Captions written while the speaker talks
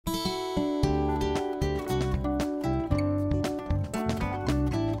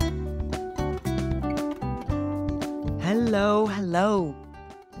Hello, hello.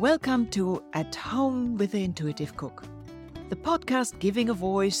 Welcome to At Home with the Intuitive Cook, the podcast giving a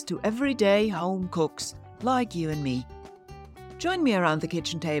voice to everyday home cooks like you and me. Join me around the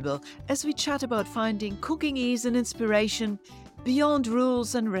kitchen table as we chat about finding cooking ease and inspiration beyond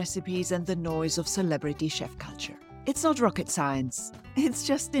rules and recipes and the noise of celebrity chef culture. It's not rocket science, it's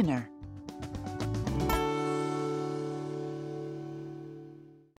just dinner.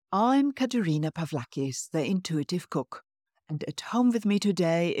 I'm Katerina Pavlakis, the Intuitive Cook, and at home with me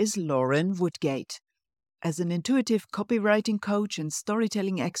today is Lauren Woodgate. As an intuitive copywriting coach and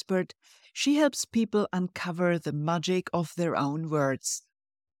storytelling expert, she helps people uncover the magic of their own words.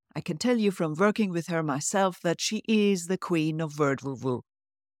 I can tell you from working with her myself that she is the queen of word woo-woo.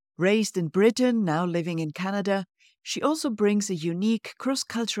 Raised in Britain, now living in Canada, she also brings a unique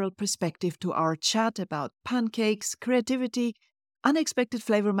cross-cultural perspective to our chat about pancakes, creativity, unexpected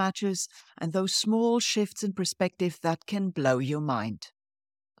flavor matches, and those small shifts in perspective that can blow your mind.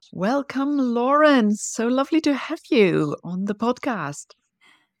 Welcome, Lauren. So lovely to have you on the podcast.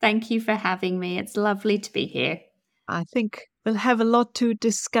 Thank you for having me. It's lovely to be here. I think we'll have a lot to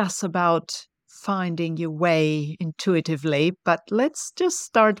discuss about finding your way intuitively, but let's just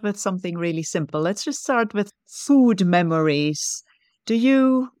start with something really simple. Let's just start with food memories. Do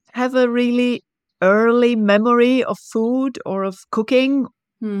you have a really early memory of food or of cooking?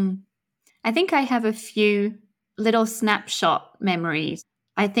 I think I have a few little snapshot memories.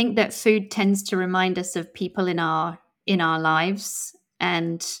 I think that food tends to remind us of people in our lives,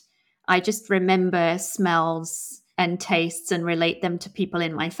 and I just remember smells and tastes and relate them to people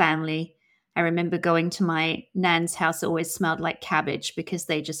in my family. I remember going to my nan's house. It always smelled like cabbage because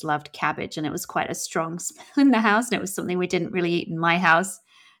they just loved cabbage, and it was quite a strong smell in the house, and it was something we didn't really eat in my house.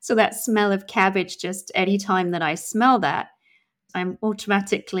 So that smell of cabbage, just any time that I smell that, I'm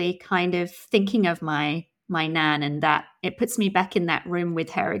automatically kind of thinking of my nan, and that it puts me back in that room with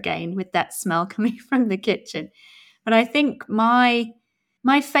her again, with that smell coming from the kitchen. But I think my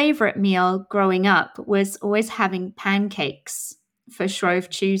favorite meal growing up was always having pancakes for Shrove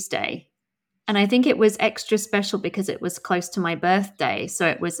Tuesday. And I think it was extra special because it was close to my birthday. So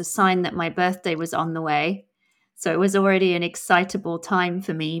it was a sign that my birthday was on the way. So it was already an excitable time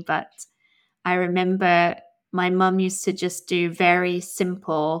for me. But I remember my mum used to just do very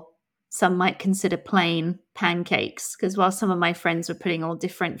simple, some might consider plain pancakes, because while some of my friends were putting all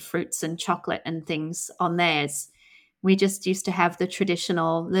different fruits and chocolate and things on theirs, we just used to have the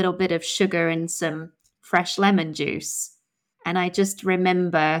traditional little bit of sugar and some fresh lemon juice. And I just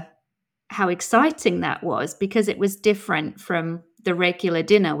remember how exciting that was because it was different from the regular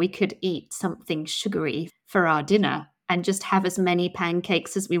dinner. We could eat something sugary for our dinner and just have as many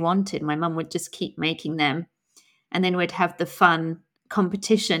pancakes as we wanted. My mum would just keep making them. And then we'd have the fun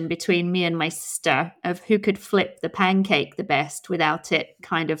competition between me and my sister of who could flip the pancake the best without it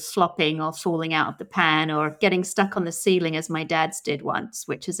kind of flopping or falling out of the pan or getting stuck on the ceiling as my dad's did once,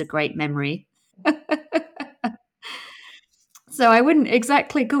 which is a great memory. So I wouldn't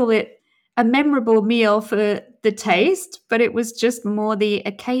exactly call it a memorable meal for the taste, but it was just more the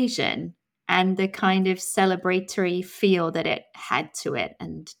occasion and the kind of celebratory feel that it had to it,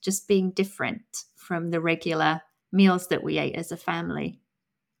 and just being different from the regular meals that we ate as a family.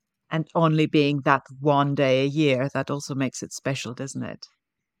 And only being that one day a year, that also makes it special, doesn't it?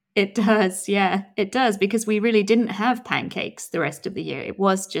 It does, yeah, it does, because we really didn't have pancakes the rest of the year. It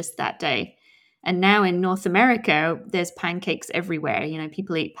was just that day. And now in North America, there's pancakes everywhere. You know,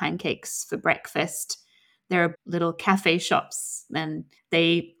 people eat pancakes for breakfast. There are little cafe shops, and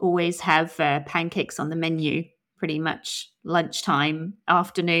they always have pancakes on the menu, pretty much lunchtime,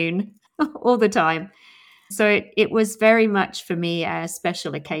 afternoon, all the time. So it was very much for me a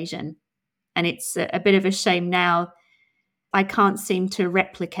special occasion. And it's a bit of a shame now. I can't seem to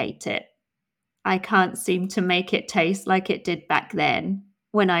replicate it. I can't seem to make it taste like it did back then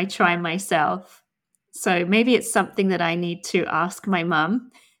when I try myself. So maybe it's something that I need to ask my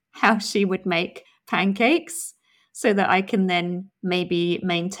mum how she would make pancakes so that I can then maybe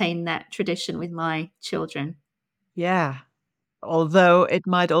maintain that tradition with my children. Yeah. Although it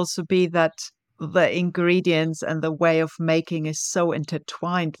might also be that the ingredients and the way of making is so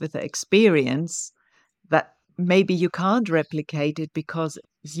intertwined with the experience that maybe you can't replicate it because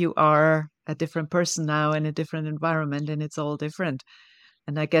you are a different person now in a different environment and it's all different.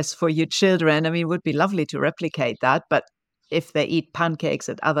 And I guess for your children, I mean, it would be lovely to replicate that, but if they eat pancakes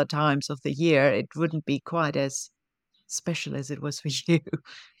at other times of the year, it wouldn't be quite as special as it was for you.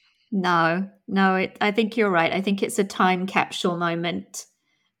 No, I think you're right. I think it's a time capsule moment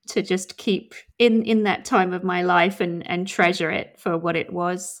to just keep in that time of my life and treasure it for what it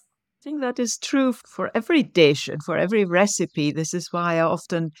was. I think that is true for every dish and for every recipe. This is why I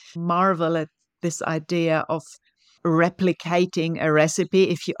often marvel at this idea of replicating a recipe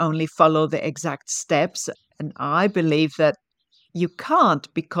if you only follow the exact steps. And I believe that you can't,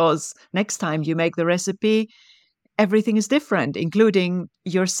 because next time you make the recipe, everything is different, including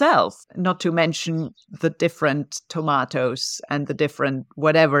yourself, not to mention the different tomatoes and the different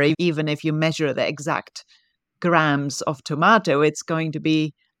whatever. Even if you measure the exact grams of tomato, it's going to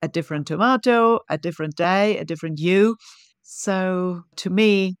be a different tomato, a different day, a different you. So to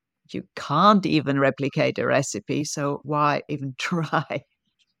me, you can't even replicate a recipe. So why even try?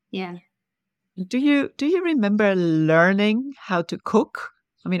 Yeah. Do you remember learning how to cook?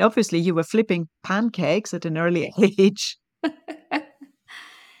 I mean, obviously you were flipping pancakes at an early age.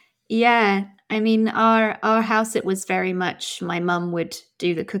 Yeah, I mean, our house, it was very much my mum would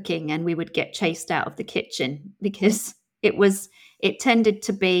do the cooking and we would get chased out of the kitchen because it tended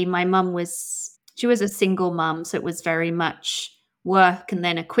to be my mum was she was a single mum, so it was very much work and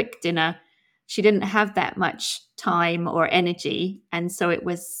then a quick dinner. She didn't have that much time or energy, and so it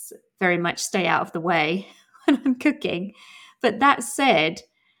was very much stay out of the way when I'm cooking. But that said,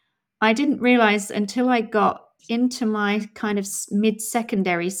 I didn't realize until I got into my kind of mid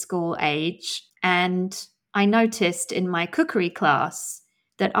secondary school age, and I noticed in my cookery class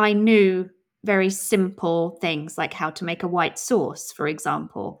that I knew very simple things like how to make a white sauce, for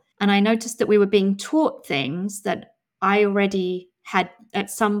example. And I noticed that we were being taught things that I already had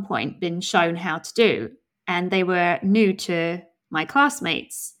at some point been shown how to do, and they were new to my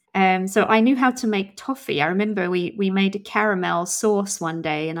classmates. So I knew how to make toffee. I remember we made a caramel sauce one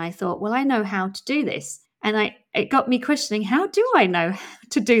day, and I thought, well, I know how to do this. And it got me questioning, how do I know how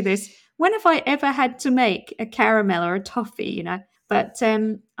to do this? When have I ever had to make a caramel or a toffee? But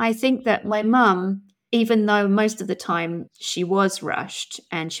I think that my mum, even though most of the time she was rushed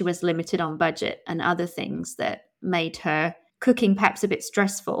and she was limited on budget and other things that made her cooking perhaps a bit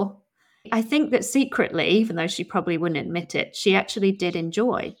stressful, I think that secretly, even though she probably wouldn't admit it, she actually did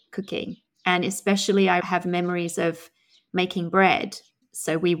enjoy cooking. And especially, I have memories of making bread.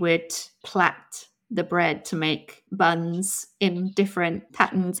 So we would plait the bread to make buns in different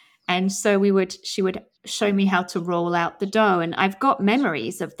patterns. And so she would show me how to roll out the dough. And I've got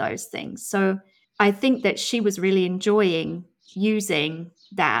memories of those things. So I think that she was really enjoying using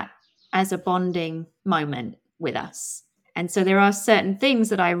that as a bonding moment with us. And so there are certain things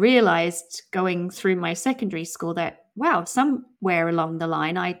that I realized going through my secondary school that, wow, somewhere along the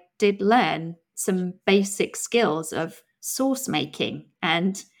line, I did learn some basic skills of sauce making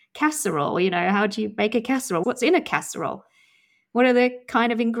and casserole. How do you make a casserole? What's in a casserole? What are the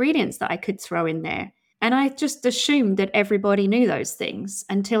kind of ingredients that I could throw in there? And I just assumed that everybody knew those things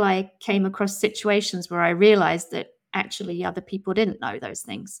until I came across situations where I realized that actually other people didn't know those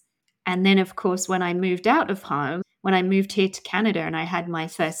things. And then, of course, when I moved out of home, when I moved here to Canada and I had my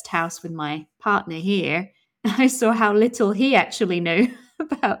first house with my partner here, I saw how little he actually knew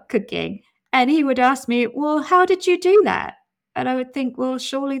about cooking. And he would ask me, well, how did you do that? And I would think, well,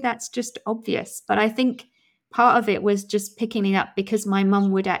 surely that's just obvious. But I think part of it was just picking it up because my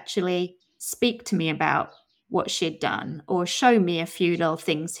mum would actually speak to me about what she'd done or show me a few little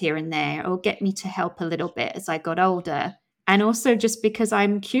things here and there or get me to help a little bit as I got older. And also just because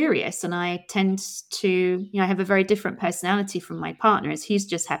I'm curious and I tend to, I have a very different personality from my partner, as he's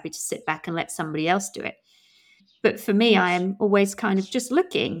just happy to sit back and let somebody else do it. But for me, I am always kind of just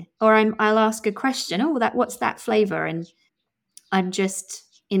looking, or I'll ask a question. Oh, what's that flavor? And I'm just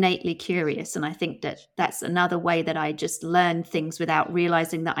innately curious. And I think that that's another way that I just learn things without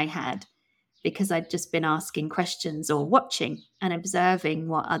realizing that I had, because I'd just been asking questions or watching and observing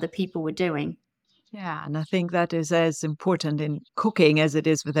what other people were doing. Yeah, and I think that is as important in cooking as it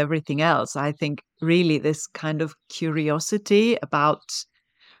is with everything else. I think really this kind of curiosity about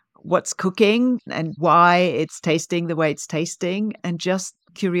what's cooking and why it's tasting the way it's tasting, and just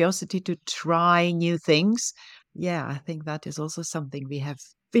curiosity to try new things. Yeah, I think that is also something we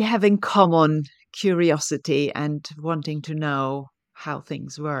have in common, curiosity and wanting to know how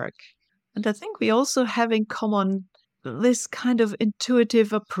things work. And I think we also have in common this kind of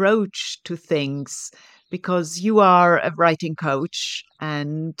intuitive approach to things, because you are a writing coach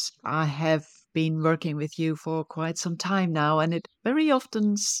and I have been working with you for quite some time now. And it very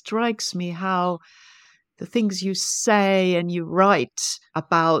often strikes me how the things you say and you write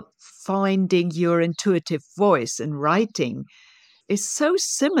about finding your intuitive voice in writing is so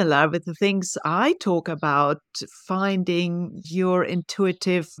similar with the things I talk about finding your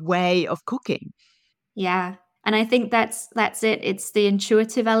intuitive way of cooking. Yeah. And I think that's it. It's the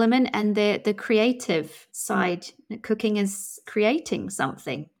intuitive element and the creative side. Cooking is creating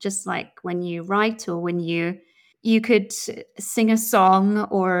something, just like when you write or when you could sing a song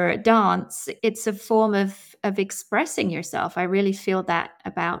or dance. It's a form of expressing yourself. I really feel that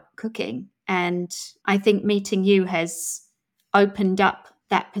about cooking. And I think meeting you has opened up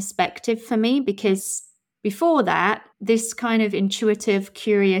that perspective for me, because before that, this kind of intuitive,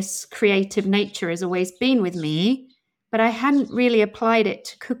 curious, creative nature has always been with me, but I hadn't really applied it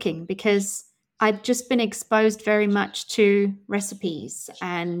to cooking because I'd just been exposed very much to recipes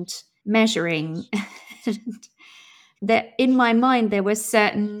and measuring. That in my mind, there were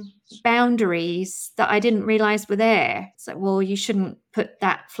certain boundaries that I didn't realize were there. So, well, you shouldn't put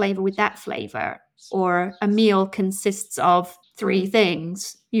that flavor with that flavor. Or a meal consists of three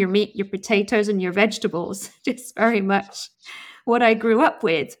things: your meat, your potatoes, and your vegetables. Just very much what I grew up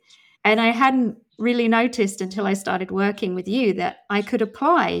with. And I hadn't really noticed until I started working with you that I could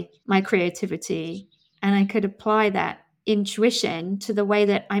apply my creativity and I could apply that intuition to the way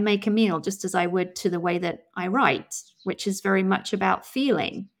that I make a meal, just as I would to the way that I write, which is very much about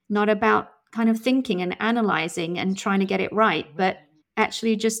feeling, not about kind of thinking and analyzing and trying to get it right, but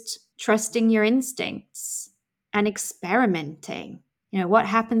actually just trusting your instincts and experimenting. What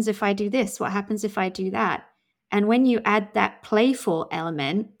happens if I do this? What happens if I do that? And when you add that playful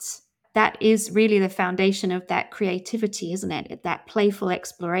element, that is really the foundation of that creativity, isn't it? That playful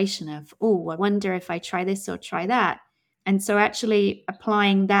exploration of, oh, I wonder if I try this or try that. And so actually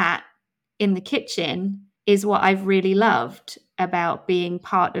applying that in the kitchen is what I've really loved about being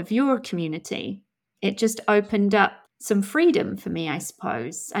part of your community. It just opened up some freedom for me, I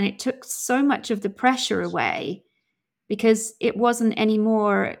suppose. And it took so much of the pressure away because it wasn't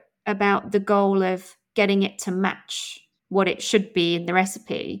anymore about the goal of getting it to match what it should be in the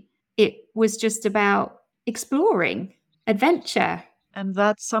recipe. It was just about exploring, adventure. And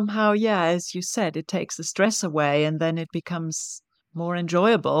that somehow, yeah, as you said, it takes the stress away and then it becomes more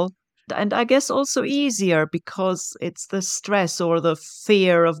enjoyable. And I guess also easier because it's the stress or the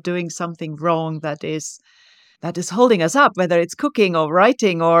fear of doing something wrong that is holding us up, whether it's cooking or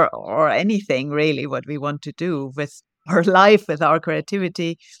writing or anything really what we want to do with our life, with our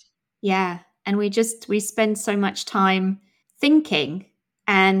creativity. Yeah. And we spend so much time thinking.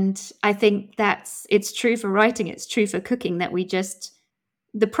 And I think it's true for writing, it's true for cooking, that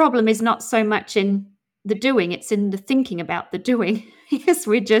the problem is not so much in the doing, it's in the thinking about the doing. Because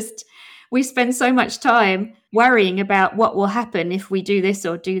we spend so much time worrying about what will happen if we do this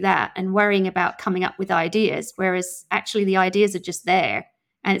or do that, and worrying about coming up with ideas, whereas actually the ideas are just there.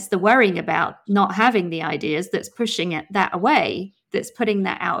 And it's the worrying about not having the ideas that's pushing that away, that's putting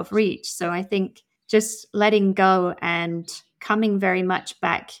that out of reach. So I think just letting go and coming very much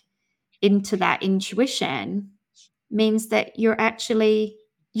back into that intuition means that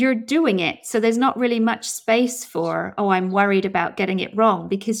you're doing it. So there's not really much space for, oh, I'm worried about getting it wrong,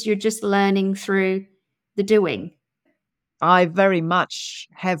 because you're just learning through the doing. I very much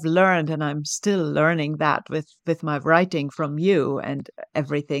have learned, and I'm still learning that with my writing from you and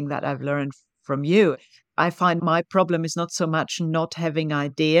everything that I've learned from you. I find my problem is not so much not having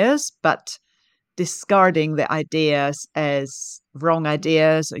ideas, but discarding the ideas as wrong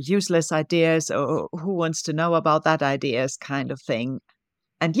ideas or useless ideas or who wants to know about that ideas kind of thing.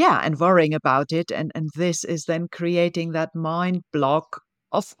 And yeah, and worrying about it. And this is then creating that mind block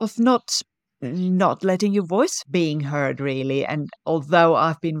of not letting your voice being heard really. And although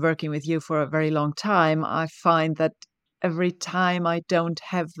I've been working with you for a very long time, I find that every time I don't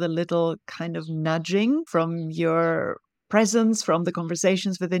have the little kind of nudging from your presence, from the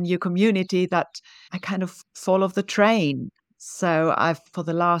conversations within your community, that I kind of fall off the train. So for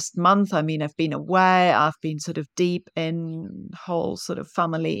the last month, I mean, I've been away, I've been sort of deep in whole sort of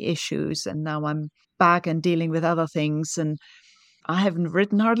family issues, and now I'm back and dealing with other things. And I haven't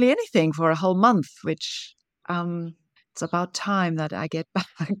written hardly anything for a whole month, which it's about time that I get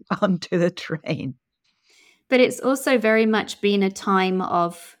back onto the train. But it's also very much been a time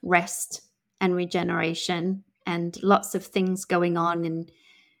of rest and regeneration and lots of things going on. And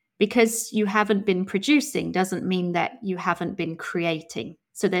because you haven't been producing doesn't mean that you haven't been creating.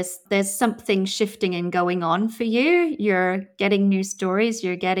 So there's something shifting and going on for you. You're getting new stories,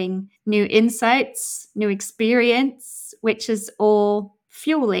 you're getting new insights, new experience, which is all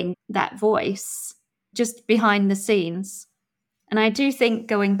fueling that voice just behind the scenes. And I do think,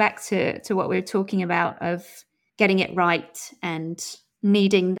 going back to what we were talking about of getting it right and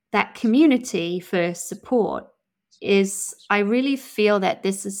needing that community for support, is I really feel that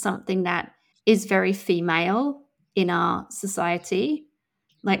this is something that is very female in our society.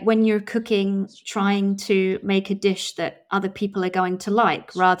 Like when you're cooking, trying to make a dish that other people are going to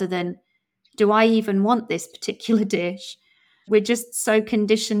like, rather than, do I even want this particular dish? We're just so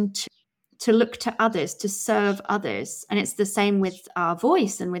conditioned to look to others, to serve others. And it's the same with our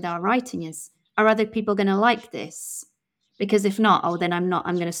voice and with our writing is, are other people going to like this? Because if not, then I'm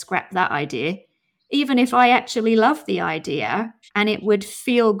going to scrap that idea. Even if I actually love the idea and it would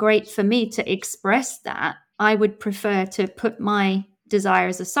feel great for me to express that, I would prefer to put my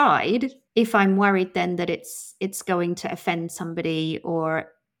desires aside if I'm worried then that it's going to offend somebody,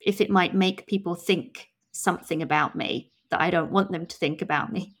 or if it might make people think something about me that I don't want them to think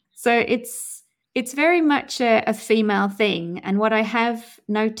about me. So it's very much a female thing. And what I have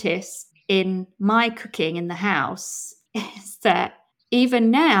noticed in my cooking in the house is that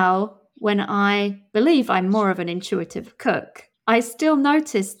even now, when I believe I'm more of an intuitive cook, I still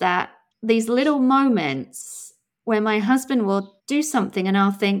notice that these little moments where my husband will do something and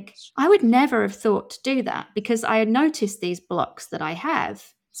I'll think, I would never have thought to do that, because I had noticed these blocks that I have.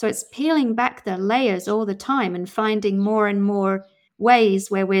 So it's peeling back the layers all the time and finding more and more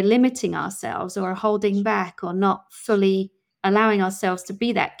ways where we're limiting ourselves or holding back or not fully allowing ourselves to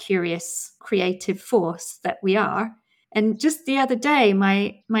be that curious, creative force that we are. And just the other day,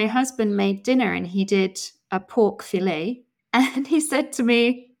 my husband made dinner and he did a pork fillet. And he said to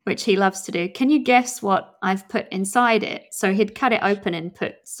me, which he loves to do, can you guess what I've put inside it? So he'd cut it open and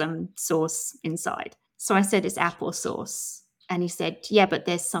put some sauce inside. So I said, it's applesauce. And he said, yeah, but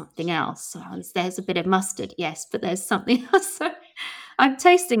there's something else. So there's a bit of mustard. Yes, but there's something else. So I'm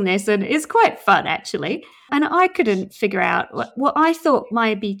tasting this and it's quite fun, actually. And I couldn't figure out what I thought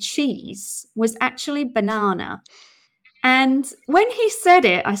might be cheese was actually banana. And when he said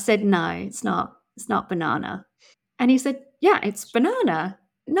it, I said, no, it's not. It's not banana. And he said, yeah, it's banana.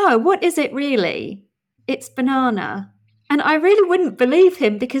 No, what is it really? It's banana. And I really wouldn't believe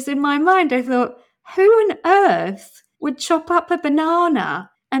him, because in my mind, I thought, who on earth would chop up a banana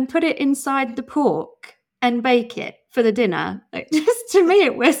and put it inside the pork and bake it for the dinner? Like, just to me,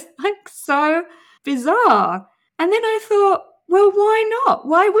 it was like so bizarre. And then I thought, well, why not?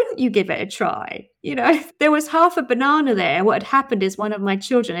 Why wouldn't you give it a try? You know, if there was half a banana there, what had happened is one of my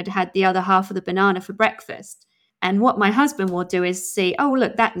children had had the other half of the banana for breakfast. And what my husband will do is see, oh,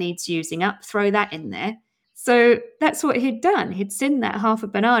 look, that needs using up, throw that in there. So that's what he'd done. He'd seen that half a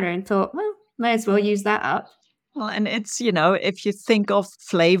banana and thought, well, may as well use that up. Well, and it's, if you think of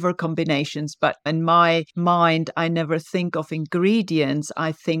flavor combinations, but in my mind, I never think of ingredients.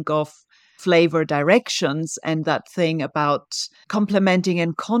 I think of flavor directions and that thing about complementing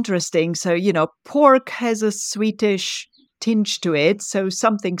and contrasting. So, pork has a sweetish tinge to it. So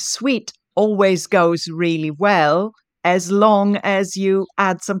something sweet always goes really well, as long as you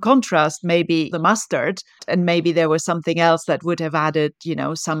add some contrast, maybe the mustard, and maybe there was something else that would have added,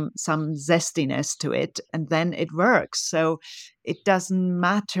 some zestiness to it, and then it works. So it doesn't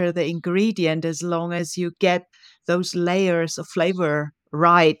matter the ingredient as long as you get those layers of flavor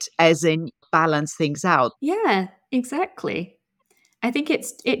right, as in balance things out. Yeah, exactly. I think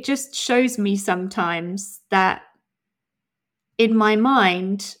it just shows me sometimes that in my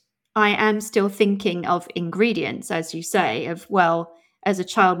mind, I am still thinking of ingredients, as you say, of, well, as a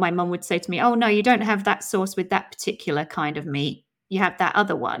child, my mum would say to me, oh, no, you don't have that sauce with that particular kind of meat. You have that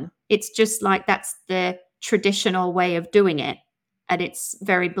other one. It's just like that's the traditional way of doing it. And it's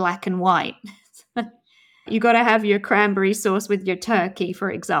very black and white. You got to have your cranberry sauce with your turkey, for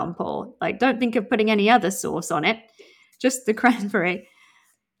example. Like, don't think of putting any other sauce on it, just the cranberry.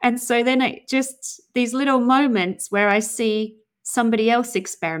 And so then it just, these little moments where I see somebody else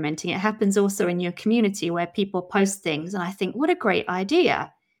experimenting. It happens also in your community where people post things and I think, what a great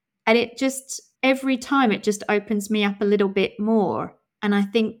idea. And it just, every time it just opens me up a little bit more. And I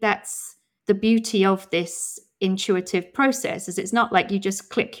think that's the beauty of this intuitive process, is it's not like you just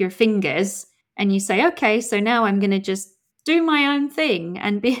click your fingers and you say, okay, so now I'm going to just do my own thing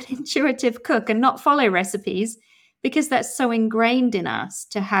and be an intuitive cook and not follow recipes, because that's so ingrained in us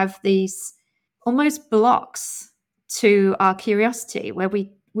to have these almost blocks to our curiosity where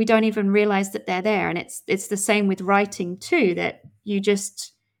we don't even realize that they're there. And it's the same with writing too, that you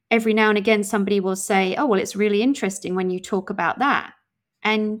just, every now and again, somebody will say, oh, well, it's really interesting when you talk about that.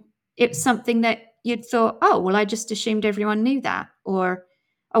 And it's something that you'd thought, oh, well, I just assumed everyone knew that. Or,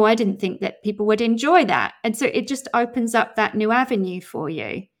 oh, I didn't think that people would enjoy that. And so it just opens up that new avenue for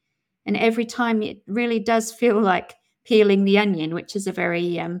you. And every time it really does feel like peeling the onion, which is a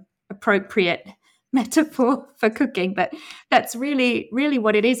very appropriate metaphor for cooking, but that's really, really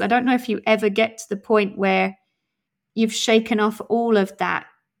what it is. I don't know if you ever get to the point where you've shaken off all of that,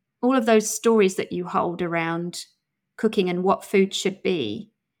 all of those stories that you hold around cooking and what food should be,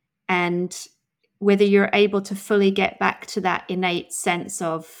 and whether you're able to fully get back to that innate sense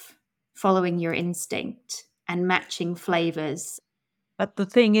of following your instinct and matching flavors. But the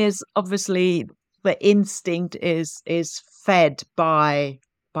thing is, obviously, the instinct is fed by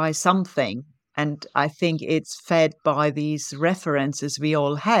something. And I think it's fed by these references we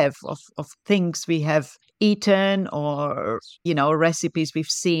all have of things we have eaten or, recipes we've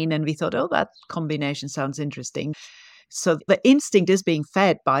seen and we thought, oh, that combination sounds interesting. So the instinct is being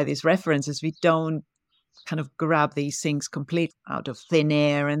fed by these references. We don't kind of grab these things complete out of thin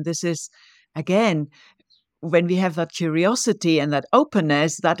air. And this is, again, when we have that curiosity and that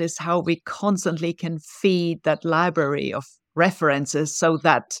openness, that is how we constantly can feed that library of references, so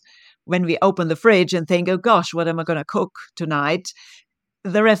that when we open the fridge and think, oh gosh, what am I going to cook tonight?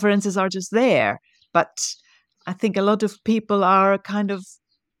 The references are just there. But I think a lot of people are kind of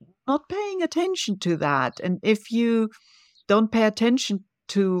not paying attention to that. And if you don't pay attention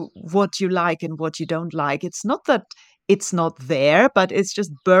to what you like and what you don't like, it's not that it's not there, but it's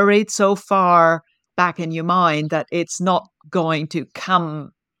just buried so far back in your mind that it's not going to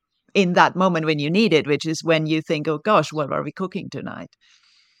come in that moment when you need it, which is when you think, oh gosh, what are we cooking tonight?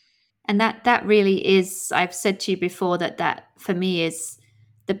 And that really is, I've said to you before, that for me is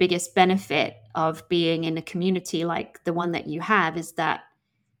the biggest benefit of being in a community like the one that you have, is that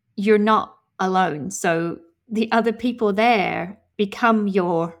you're not alone. So the other people there become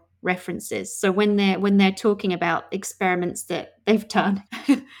your references. So when they're talking about experiments that they've done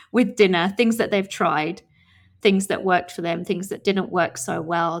with dinner, things that they've tried, things that worked for them, things that didn't work so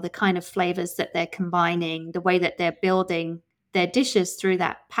well, the kind of flavors that they're combining, the way that they're building their dishes through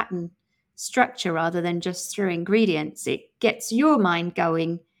that pattern structure rather than just through ingredients, it gets your mind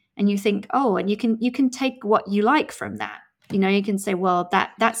going, and you think, oh, and you can take what you like from that. You can say, well,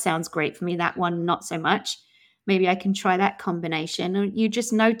 that sounds great for me, that one not so much. Maybe I can try that combination. Or you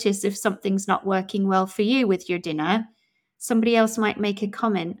just notice if something's not working well for you with your dinner, somebody else might make a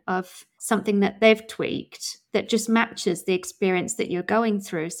comment of something that they've tweaked that just matches the experience that you're going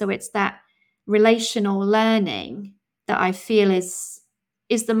through. So it's that relational learning that I feel is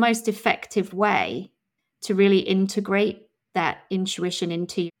the most effective way to really integrate that intuition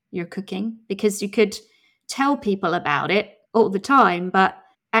into your cooking, because you could tell people about it all the time, but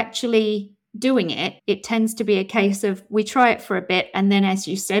actually doing it tends to be a case of we try it for a bit, and then, as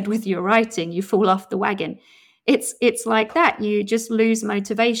you said with your writing, you fall off the wagon. It's like that. You just lose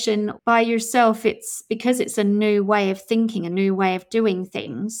motivation by yourself. It's because it's a new way of thinking, a new way of doing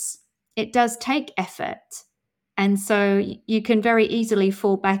things. It does take effort. And so you can very easily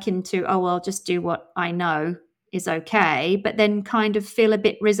fall back into, oh, well, just do what I know is okay, but then kind of feel a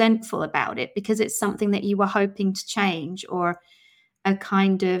bit resentful about it because it's something that you were hoping to change, or a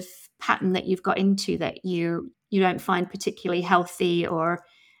kind of pattern that you've got into that you don't find particularly healthy or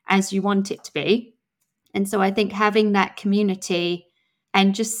as you want it to be. And so I think having that community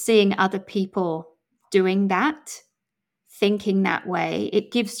and just seeing other people doing that, thinking that way,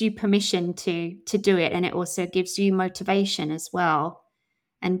 it gives you permission to do it. And it also gives you motivation as well,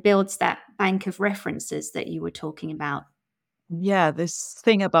 and builds that bank of references that you were talking about. Yeah, this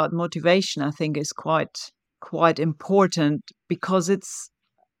thing about motivation, I think, is quite important, because it's,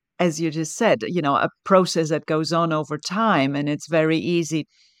 as you just said, a process that goes on over time, and it's very easy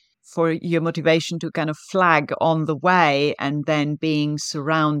for your motivation to kind of flag on the way, and then being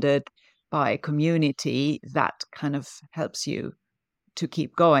surrounded by a community that kind of helps you to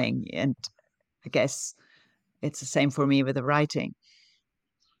keep going. And I guess it's the same for me with the writing,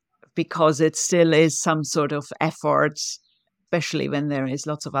 because it still is some sort of effort, especially when there is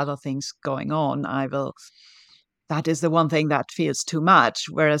lots of other things going on. That is the one thing that feels too much.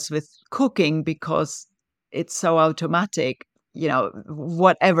 Whereas with cooking, because it's so automatic,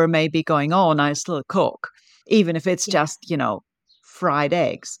 whatever may be going on, I still cook, even if it's Yeah. just, fried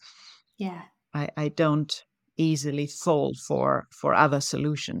eggs. Yeah. I don't easily fall for other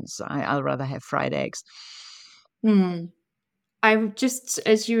solutions. I'll rather have fried eggs. I just,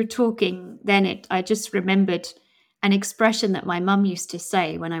 as you were talking, I just remembered an expression that my mum used to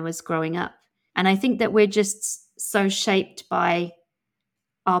say when I was growing up. And I think that we're just so shaped by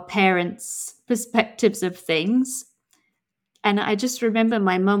our parents' perspectives of things. And I just remember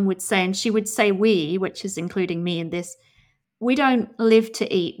my mum would say, and she would say, we, which is including me in this, we don't live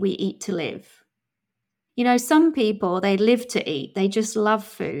to eat, we eat to live. Some people, they live to eat. They just love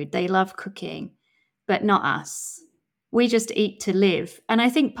food. They love cooking, but not us. We just eat to live. And I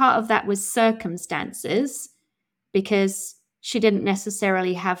think part of that was circumstances, because she didn't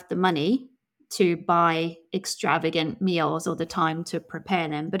necessarily have the money to buy extravagant meals or the time to prepare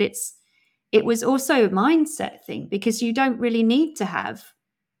them. But it was also a mindset thing, because you don't really need to have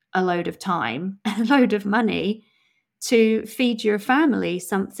a load of time and a load of money to feed your family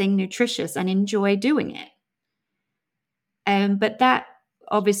something nutritious and enjoy doing it. But that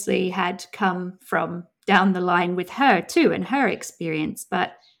obviously had come from down the line with her too, and her experience.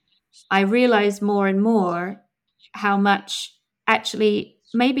 But I realized more and more how much actually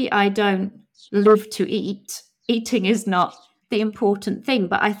maybe I don't live to eat. Eating is not the important thing,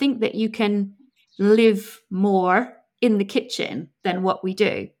 but I think that you can live more in the kitchen than what we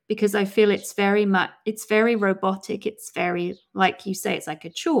do, because I feel it's very robotic. It's very, like you say, it's like a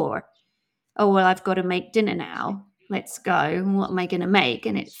chore. Oh, well, I've got to make dinner now. Let's go. What am I going to make?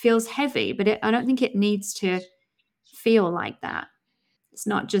 And it feels heavy, but I don't think it needs to feel like that. It's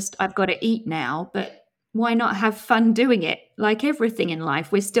not just, I've got to eat now, but why not have fun doing it? Like everything in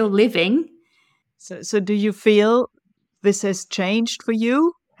life, we're still living. So do you feel this has changed for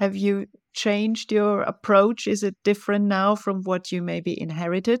you? Have you changed your approach? Is it different now from what you maybe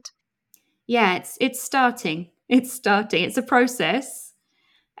inherited? Yeah, it's starting. It's starting. It's a process.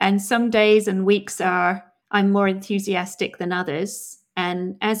 And some days and weeks I'm more enthusiastic than others.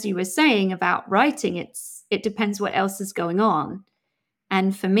 And as you were saying about writing, it depends what else is going on.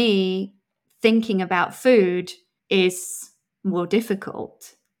 And for me, thinking about food is more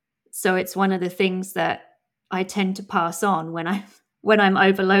difficult. So it's one of the things that I tend to pass on when I'm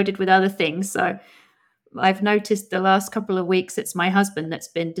overloaded with other things. So I've noticed the last couple of weeks it's my husband that's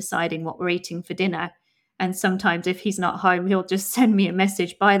been deciding what we're eating for dinner. And sometimes if he's not home, he'll just send me a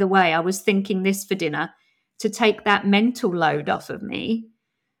message. By the way, I was thinking this for dinner, to take that mental load off of me,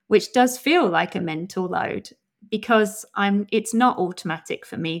 which does feel like a mental load, because it's not automatic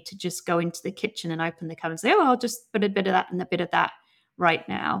for me to just go into the kitchen and open the cupboard and say, oh, I'll just put a bit of that and a bit of that right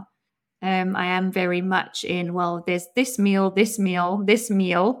now. I am very much in, well, there's this meal, this meal, this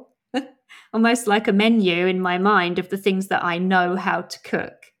meal, almost like a menu in my mind of the things that I know how to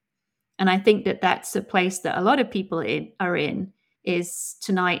cook. And I think that that's a place that a lot of people are in, is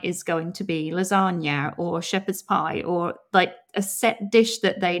tonight is going to be lasagna or shepherd's pie, or like a set dish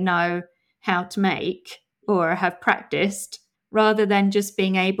that they know how to make or have practiced, rather than just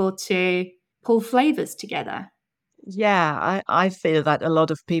being able to pull flavors together. Yeah, I feel that a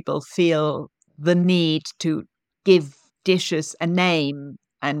lot of people feel the need to give dishes a name.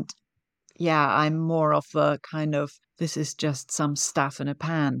 And yeah, I'm more of a kind of, this is just some stuff in a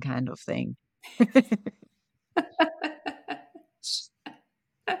pan kind of thing.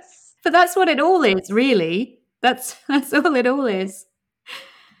 But that's what it all is, really. That's all it all is,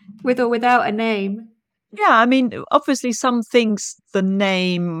 with or without a name. Yeah, I mean, obviously, some things the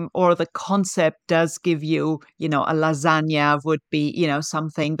name or the concept does give you, a lasagna would be,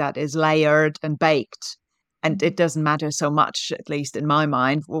 something that is layered and baked. And it doesn't matter so much, at least in my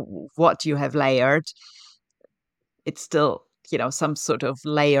mind, what you have layered. It's still, some sort of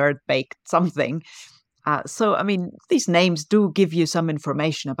layered baked something. So, I mean, these names do give you some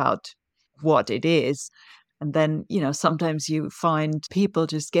information about what it is. And then, sometimes you find people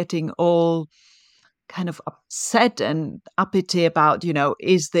just getting all kind of upset and uppity about,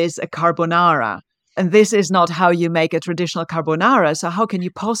 is this a carbonara? And this is not how you make a traditional carbonara. So how can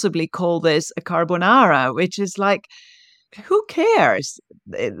you possibly call this a carbonara? Which is like, who cares?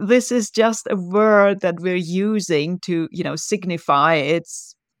 This is just a word that we're using to, signify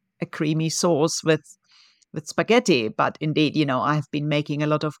it's a creamy sauce with spaghetti. But indeed, I've been making a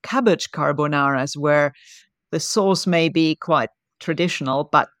lot of cabbage carbonaras where the sauce may be quite traditional,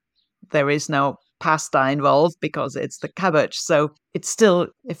 but there is no pasta involved because it's the cabbage. So it's still,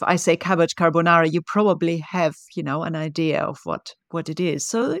 if I say cabbage carbonara, you probably have, an idea of what it is.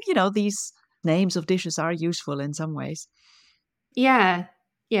 So, these names of dishes are useful in some ways. Yeah.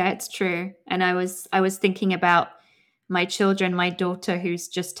 Yeah, it's true. And I was thinking about my children. My daughter, who's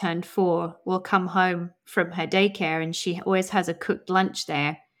just turned 4, will come home from her daycare and she always has a cooked lunch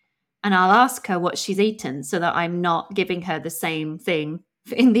there. And I'll ask her what she's eaten so that I'm not giving her the same thing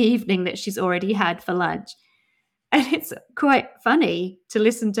in the evening that she's already had for lunch. And it's quite funny to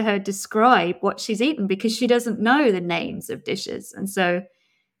listen to her describe what she's eaten, because she doesn't know the names of dishes. And so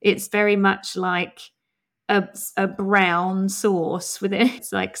it's very much like a brown sauce with it.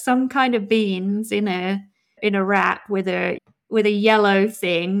 It's like some kind of beans in a wrap with a yellow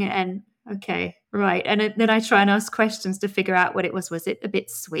thing. And okay, right. And then I try and ask questions to figure out what it was. Was it a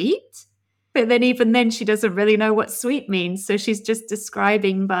bit sweet? But then even then she doesn't really know what sweet means. So she's just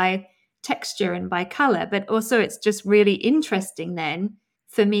describing by texture and by color. But also it's just really interesting then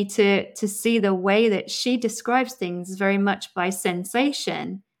for me to see the way that she describes things very much by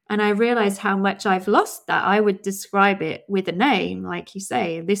sensation And I realized how much I've lost that. I would describe it with a name, like you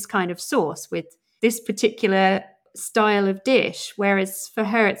say, this kind of sauce with this particular style of dish. Whereas for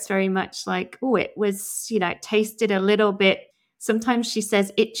her, it's very much like, oh, it was, it tasted a little bit. Sometimes she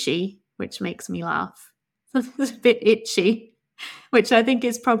says itchy, which makes me laugh. It's a bit itchy, which I think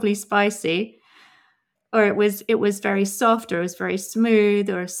is probably spicy. Or it was very soft, or it was very smooth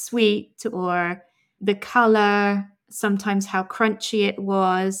or sweet, or the color, sometimes how crunchy it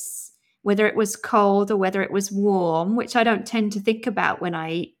was, whether it was cold or whether it was warm, which I don't tend to think about when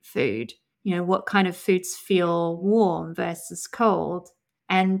I eat food. What kind of foods feel warm versus cold.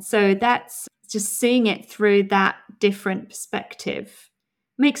 And so that's just seeing it through that different perspective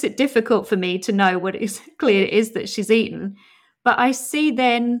makes it difficult for me to know what exactly it is that she's eaten. But I see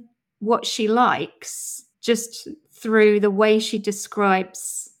then what she likes just through the way she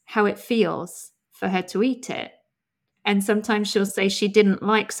describes how it feels for her to eat it. And sometimes she'll say she didn't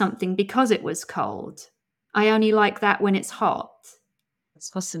like something because it was cold. I only like that when it's hot.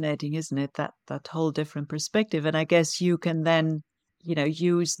 It's fascinating, isn't it? That whole different perspective. And I guess you can then,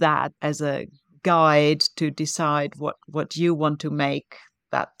 use that as a guide to decide what you want to make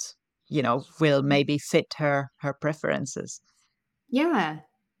that, will maybe fit her preferences. Yeah.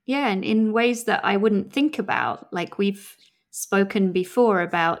 Yeah. And in ways that I wouldn't think about. Like we've spoken before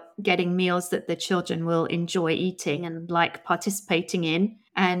about getting meals that the children will enjoy eating and like participating in,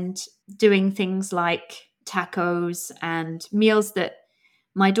 and doing things like tacos and meals that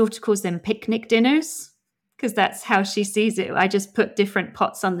my daughter calls them picnic dinners, because that's how she sees it. I just put different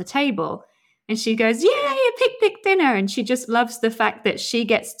pots on the table and she goes, yay, a picnic dinner. And she just loves the fact that she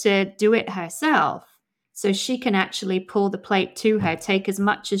gets to do it herself. So she can actually pull the plate to her, take as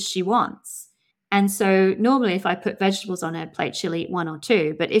much as she wants. And so normally if I put vegetables on her plate, she'll eat one or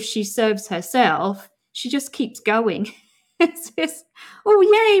two. But if she serves herself, she just keeps going. It's just, oh,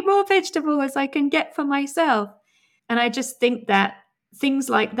 yay, more vegetables I can get for myself. And I just think that things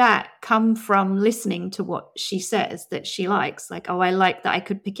like that come from listening to what she says that she likes. Like, oh, I like that I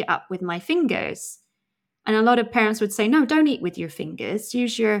could pick it up with my fingers. And a lot of parents would say, no, don't eat with your fingers,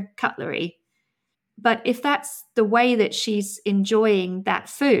 use your cutlery. But if that's the way that she's enjoying that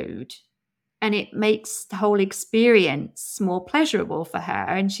food, and it makes the whole experience more pleasurable for her,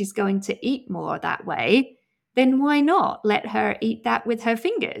 and she's going to eat more that way, then why not let her eat that with her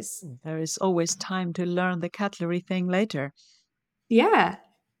fingers? There is always time to learn the cutlery thing later. Yeah.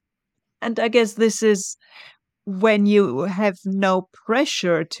 And I guess this is when you have no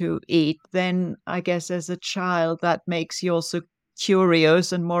pressure to eat, then I guess as a child, that makes you also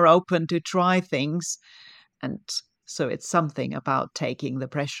curious and more open to try things. And so it's something about taking the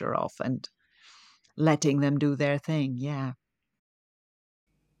pressure off and letting them do their thing. Yeah.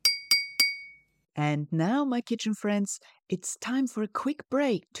 And now, my kitchen friends, it's time for a quick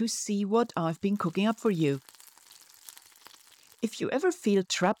break to see what I've been cooking up for you. If you ever feel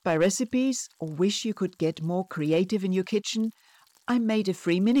trapped by recipes or wish you could get more creative in your kitchen, I made a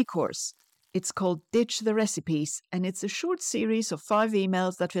free mini course. It's called Ditch the Recipes, and it's a short series of 5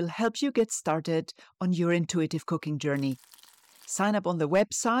 emails that will help you get started on your intuitive cooking journey. Sign up on the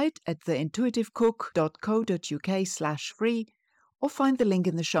website at theintuitivecook.co.uk/free or find the link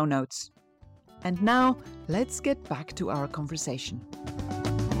in the show notes. And now, let's get back to our conversation.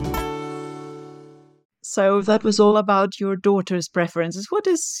 So that was all about your daughter's preferences. What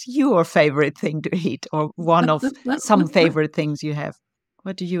is your favorite thing to eat, or one of some favorite things you have?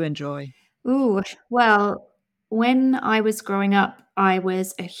 What do you enjoy? Ooh, well, when I was growing up, I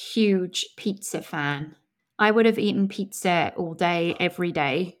was a huge pizza fan. I would have eaten pizza all day, every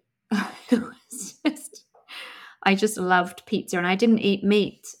day. It was just, I just loved pizza, and I didn't eat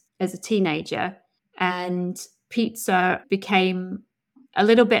meat as a teenager. And pizza became a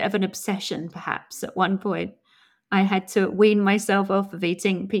little bit of an obsession, perhaps, at one point. I had to wean myself off of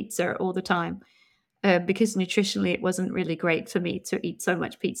eating pizza all the time because nutritionally it wasn't really great for me to eat so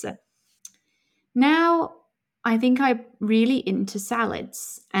much pizza. Now, I think I'm really into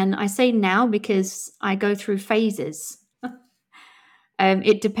salads. And I say now because I go through phases.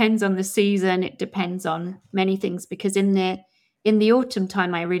 It depends on the season. It depends on many things, because in the autumn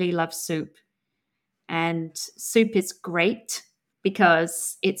time, I really love soup. And soup is great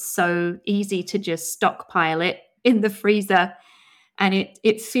because it's so easy to just stockpile it in the freezer. And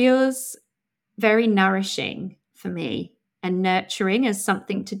it feels very nourishing for me, and nurturing as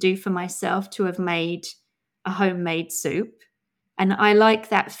something to do for myself, to have made a homemade soup. And I like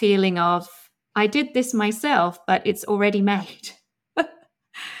that feeling of, I did this myself, but it's already made.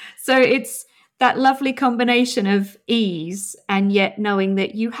 So it's that lovely combination of ease and yet knowing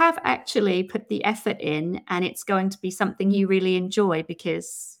that you have actually put the effort in and it's going to be something you really enjoy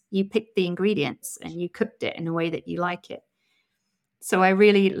because you picked the ingredients and you cooked it in a way that you like it. So I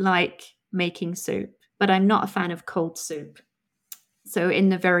really like making soup, but I'm not a fan of cold soup. So in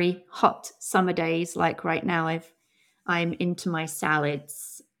the very hot summer days, like right now, I'm into my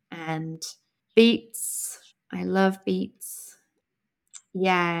salads and beets. I love beets.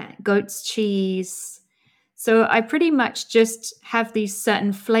 Yeah, goat's cheese. So I pretty much just have these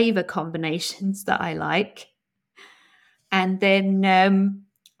certain flavor combinations that I like. And then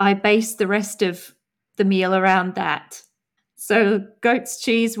I base the rest of the meal around that. So goat's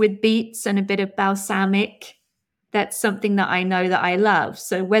cheese with beets and a bit of balsamic, that's something that I know that I love.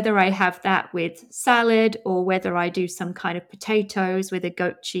 So whether I have that with salad or whether I do some kind of potatoes with a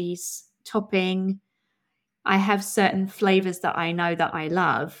goat cheese topping, I have certain flavors that I know that I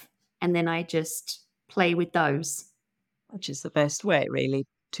love. And then I just play with those. Which is the best way, really,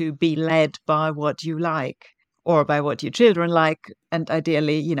 to be led by what you like or by what your children like, and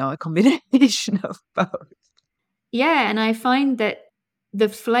ideally, a combination of both. Yeah. And I find that the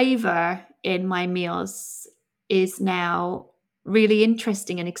flavor in my meals is now really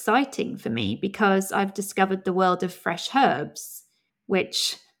interesting and exciting for me because I've discovered the world of fresh herbs,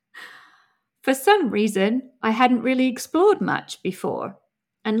 which for some reason I hadn't really explored much before.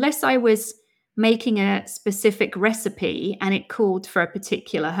 Unless I was making a specific recipe and it called for a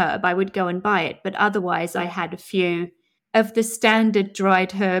particular herb, I would go and buy it. But otherwise, I had a few of the standard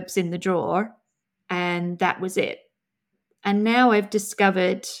dried herbs in the drawer, and that was it. And now I've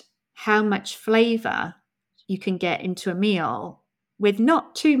discovered how much flavor you can get into a meal with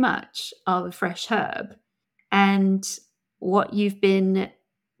not too much of a fresh herb. And what you've been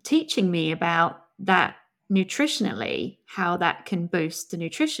teaching me about that nutritionally, how that can boost the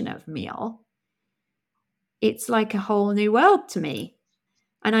nutrition of a meal, it's like a whole new world to me.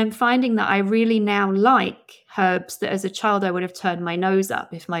 And I'm finding that I really now like herbs that as a child I would have turned my nose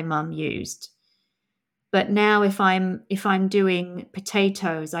up if my mum used. But now if I'm doing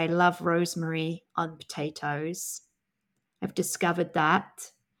potatoes, I love rosemary on potatoes. I've discovered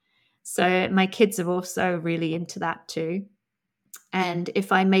that. So my kids are also really into that too. And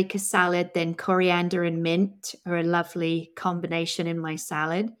if I make a salad, then coriander and mint are a lovely combination in my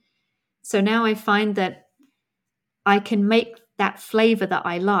salad. So now I find that I can make that flavor that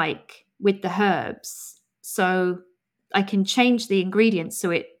I like with the herbs. So I can change the ingredients so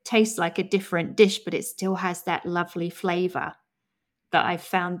it tastes like a different dish, but it still has that lovely flavor that I've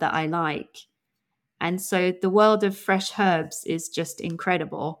found that I like. And so the world of fresh herbs is just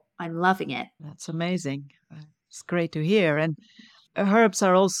incredible. I'm loving it. That's amazing. It's great to hear. And herbs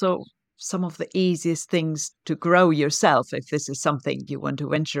are also some of the easiest things to grow yourself if this is something you want to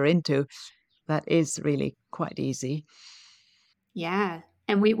venture into. That is really quite easy. Yeah.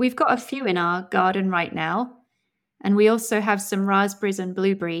 And we've got a few in our garden right now. And we also have some raspberries and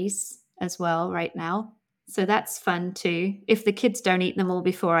blueberries as well right now. So that's fun too. If the kids don't eat them all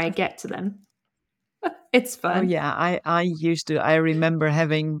before I get to them, it's Oh fun. yeah, I remember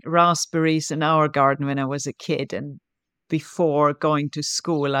having raspberries in our garden when I was a kid, and before going to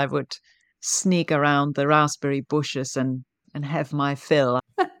school I would sneak around the raspberry bushes and have my fill.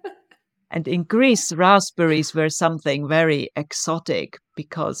 And in Greece, raspberries were something very exotic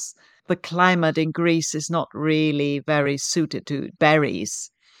because the climate in Greece is not really very suited to berries.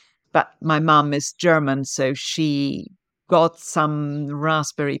 But my mom is German, so she got some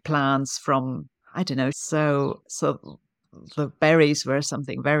raspberry plants from, I don't know. So the berries were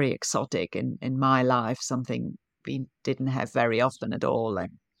something very exotic in my life, something we didn't have very often at all.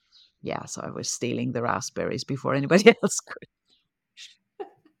 And yeah, so I was stealing the raspberries before anybody else could.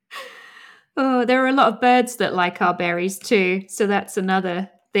 Oh, there are a lot of birds that like our berries too. So that's another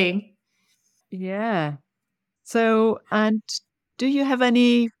thing. Yeah. So, and do you have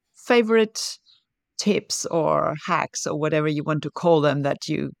any favorite tips or hacks or whatever you want to call them that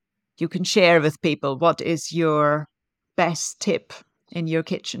you can share with people? What is your best tip in your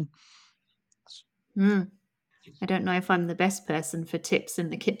kitchen? Hmm. I don't know if I'm the best person for tips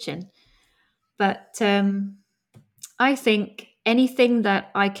in the kitchen, but I think anything that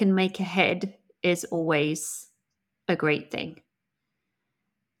I can make ahead is always a great thing.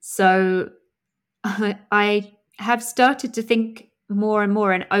 So I have started to think more and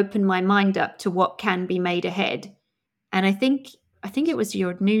more and open my mind up to what can be made ahead. And I think it was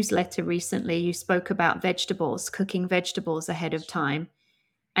your newsletter recently you spoke about vegetables, cooking vegetables ahead of time.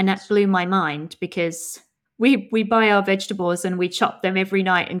 And that blew my mind because we buy our vegetables and we chop them every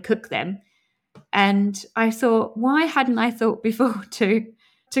night and cook them. And I thought, why hadn't I thought before to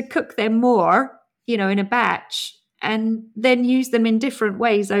to cook them more, in a batch and then use them in different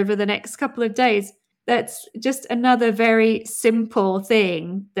ways over the next couple of days. That's just another very simple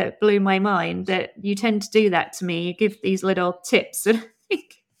thing that blew my mind, that you tend to do that to me. You give these little tips and I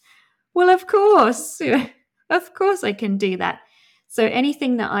think, well, of course, of course I can do that. So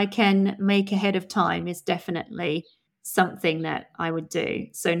anything that I can make ahead of time is definitely something that I would do.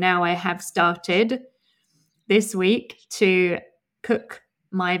 So now I have started this week to cook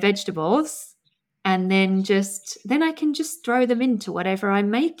my vegetables, and then I can just throw them into whatever I'm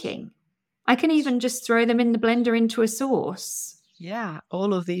making. I can even just throw them in the blender into a sauce. Yeah,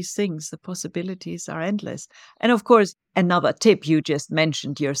 all of these things, the possibilities are endless. And of course, another tip you just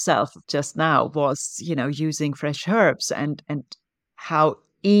mentioned yourself just now was, using fresh herbs and how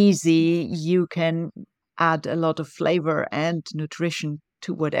easy you can add a lot of flavor and nutrition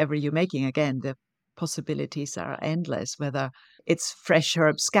to whatever you're making. Again, the possibilities are endless, whether it's fresh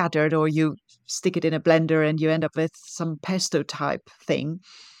herbs scattered or you stick it in a blender and you end up with some pesto type thing.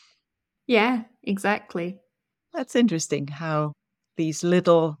 Yeah, exactly. That's interesting how these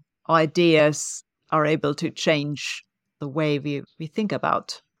little ideas are able to change the way we think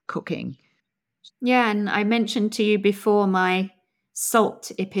about cooking. Yeah, and I mentioned to you before my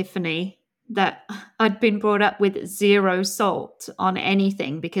salt epiphany that I'd been brought up with zero salt on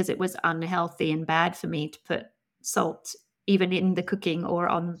anything because it was unhealthy and bad for me to put salt even in the cooking or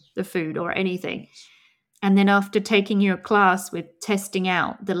on the food or anything. And then after taking your class with testing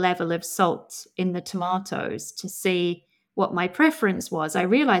out the level of salt in the tomatoes to see what my preference was, I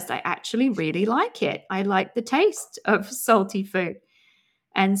realized I actually really like it. I like the taste of salty food.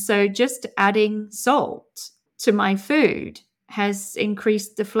 And so just adding salt to my food has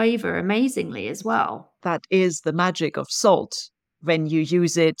increased the flavor amazingly as well. That is the magic of salt. When you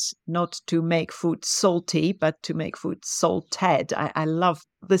use it not to make food salty, but to make food salted. I love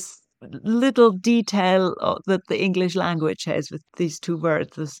this little detail that the English language has with these two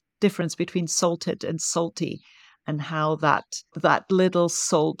words, this difference between salted and salty, and how that little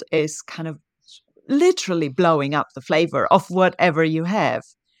salt is kind of literally blowing up the flavor of whatever you have.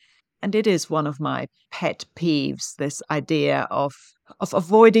 And it is one of my pet peeves, this idea of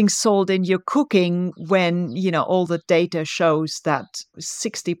avoiding salt in your cooking when, all the data shows that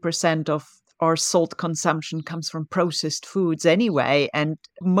 60% of our salt consumption comes from processed foods anyway, and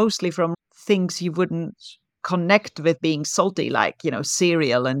mostly from things you wouldn't connect with being salty, like,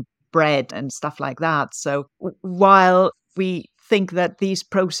 cereal and bread and stuff like that. So while we think that these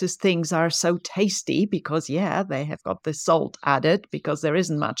processed things are so tasty because, yeah, they have got the salt added because there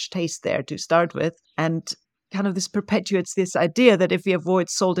isn't much taste there to start with. And kind of this perpetuates this idea that if we avoid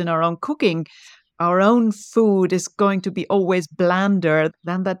salt in our own cooking, our own food is going to be always blander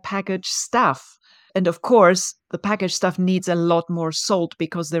than that packaged stuff. And of course, the packaged stuff needs a lot more salt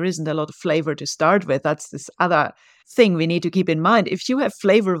because there isn't a lot of flavor to start with. That's this other thing we need to keep in mind. If you have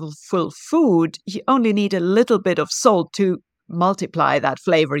flavorful food, you only need a little bit of salt to multiply that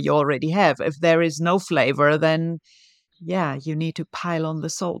flavor you already have. If there is no flavor, then yeah, you need to pile on the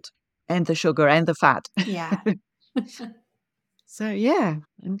salt and the sugar and the fat. Yeah. So yeah,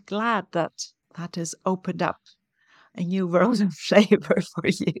 I'm glad that has opened up a new world of flavor for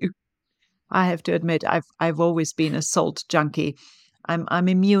you. I have to admit, I've always been a salt junkie. I'm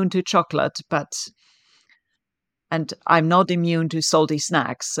immune to chocolate, and I'm not immune to salty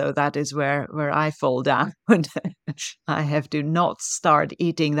snacks. So that is where I fall down. I have to not start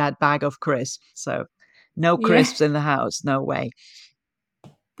eating that bag of crisps. So no Yeah. crisps in the house, no way.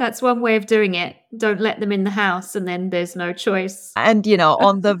 That's one way of doing it. Don't let them in the house and then there's no choice. And,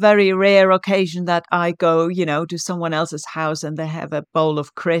 on the very rare occasion that I go, to someone else's house and they have a bowl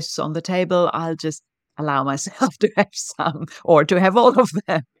of crisps on the table, I'll just allow myself to have some or to have all of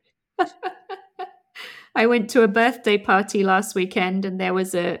them. I went to a birthday party last weekend and there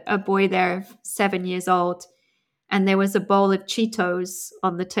was a boy there of 7 years old, and there was a bowl of Cheetos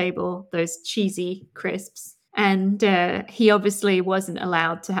on the table, those cheesy crisps. And he obviously wasn't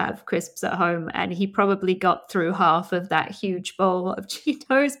allowed to have crisps at home. And he probably got through half of that huge bowl of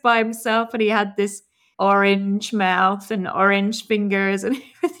Cheetos by himself. And he had this orange mouth and orange fingers and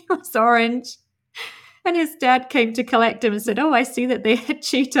everything was orange. And his dad came to collect him and said, "Oh, I see that they had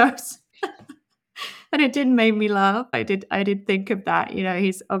Cheetos." And it did make me laugh. I did think of that.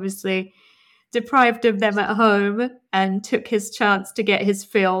 He's obviously deprived of them at home and took his chance to get his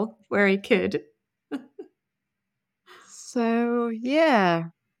fill where he could. So yeah,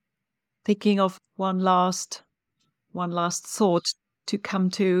 thinking of one last thought to come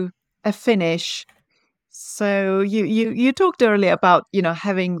to a finish. So you talked earlier about,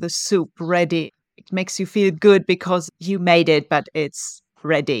 having the soup ready. It makes you feel good because you made it, but it's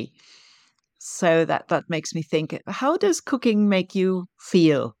ready. So that makes me think, how does cooking make you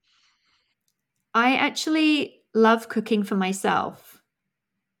feel? I actually love cooking for myself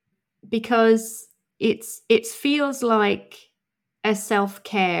because it feels like a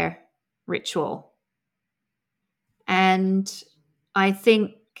self-care ritual. And I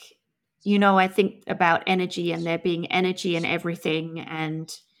think, I think about energy and there being energy in everything.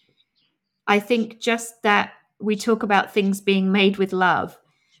 And I think just that we talk about things being made with love.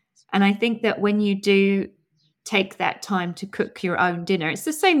 And I think that when you do take that time to cook your own dinner, it's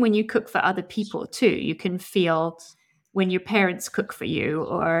the same when you cook for other people too. You can feel when your parents cook for you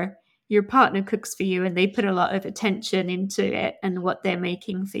or your partner cooks for you and they put a lot of attention into it and what they're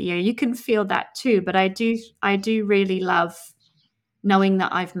making for you. You can feel that too. But I do really love knowing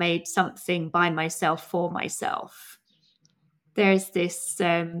that I've made something by myself for myself. There's this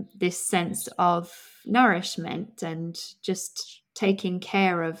sense of nourishment and just taking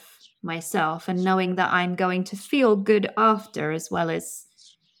care of myself and knowing that I'm going to feel good after as well as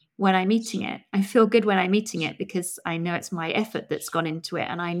when I'm eating it. I feel good when I'm eating it because I know it's my effort that's gone into it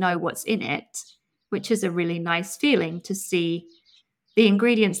and I know what's in it, which is a really nice feeling to see the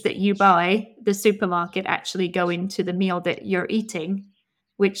ingredients that you buy the supermarket actually go into the meal that you're eating,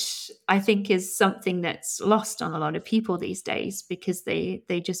 which I think is something that's lost on a lot of people these days because they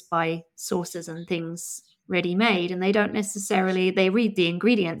just buy sauces and things ready made and they don't necessarily they read the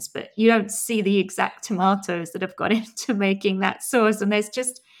ingredients, but you don't see the exact tomatoes that have gone into making that sauce. And there's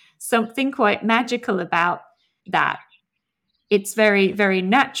just something quite magical about that. It's very, very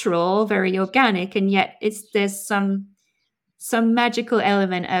natural, very organic, and yet there's some magical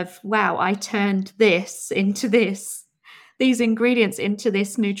element of, wow, I turned this into these ingredients into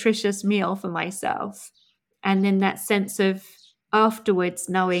this nutritious meal for myself. And then that sense of afterwards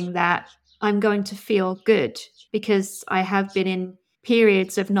knowing that I'm going to feel good because I have been in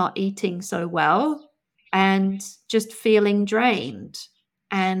periods of not eating so well and just feeling drained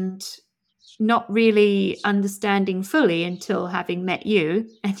and not really understanding fully until having met you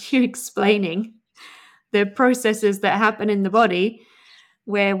and you explaining the processes that happen in the body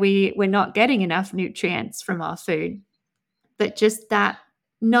where we're not getting enough nutrients from our food. But just that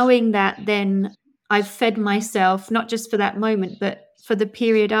knowing that then I've fed myself not just for that moment, but for the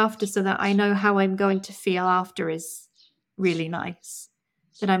period after, so that I know how I'm going to feel after is really nice.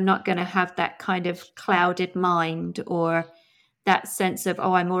 That I'm not going to have that kind of clouded mind or that sense of,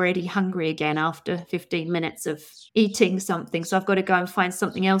 oh, I'm already hungry again after 15 minutes of eating something. So I've got to go and find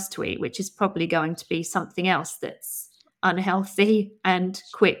something else to eat, which is probably going to be something else that's unhealthy and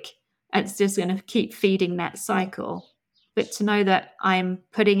quick. And it's just going to keep feeding that cycle. But to know that I'm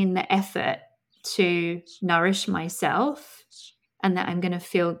putting in the effort to nourish myself and that I'm going to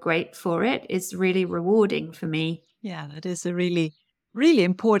feel great for it is really rewarding for me. Yeah, that is a really, really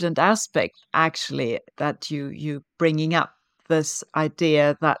important aspect, actually, that you bringing up this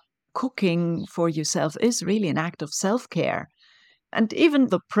idea that cooking for yourself is really an act of self-care. And even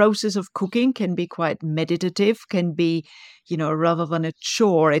the process of cooking can be quite meditative, can be, rather than a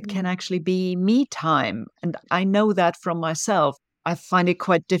chore, it can Mm. actually be me time. And I know that from myself. I find it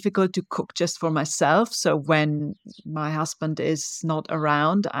quite difficult to cook just for myself. So when my husband is not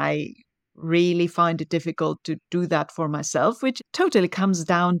around, I really find it difficult to do that for myself, which totally comes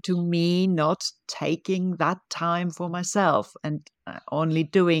down to me not taking that time for myself and only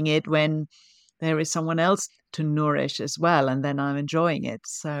doing it when there is someone else to nourish as well, and then I'm enjoying it.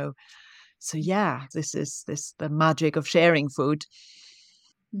 So yeah, this is the magic of sharing food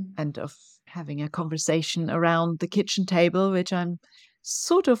Mm. and of having a conversation around the kitchen table, which I'm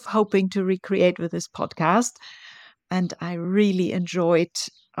sort of hoping to recreate with this podcast. And I really enjoyed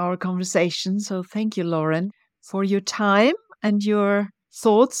our conversation. So thank you, Lauren, for your time and your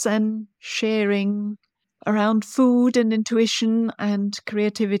thoughts and sharing around food and intuition and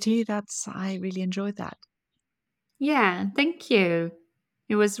creativity. I really enjoyed that. Yeah, thank you.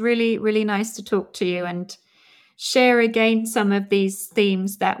 It was really, really nice to talk to you and share again some of these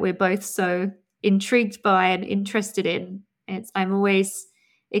themes that we're both so intrigued by and interested in. I'm always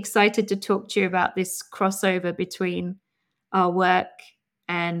excited to talk to you about this crossover between our work,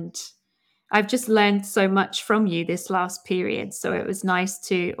 and I've just learned so much from you this last period. So it was nice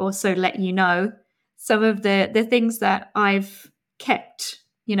to also let you know some of the things that I've kept,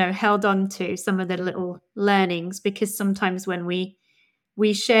 held on to, some of the little learnings, because sometimes when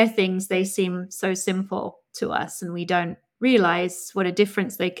we share things, they seem so simple to us and we don't realize what a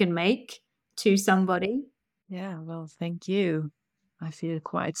difference they can make to somebody. Yeah, well, thank you. I feel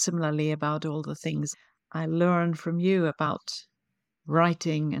quite similarly about all the things I learned from you about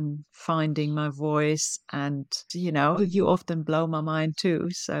writing and finding my voice. And, you often blow my mind too.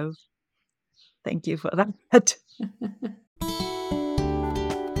 So thank you for that.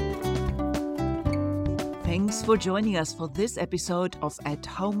 Thanks for joining us for this episode of At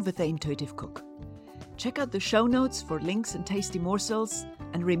Home with the Intuitive Cook. Check out the show notes for links and tasty morsels.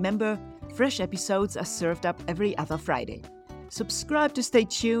 And remember, fresh episodes are served up every other Friday. Subscribe to stay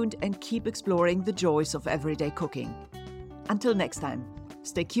tuned and keep exploring the joys of everyday cooking. Until next time,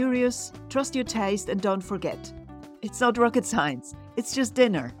 stay curious, trust your taste, and don't forget, it's not rocket science, it's just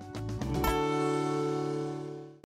dinner.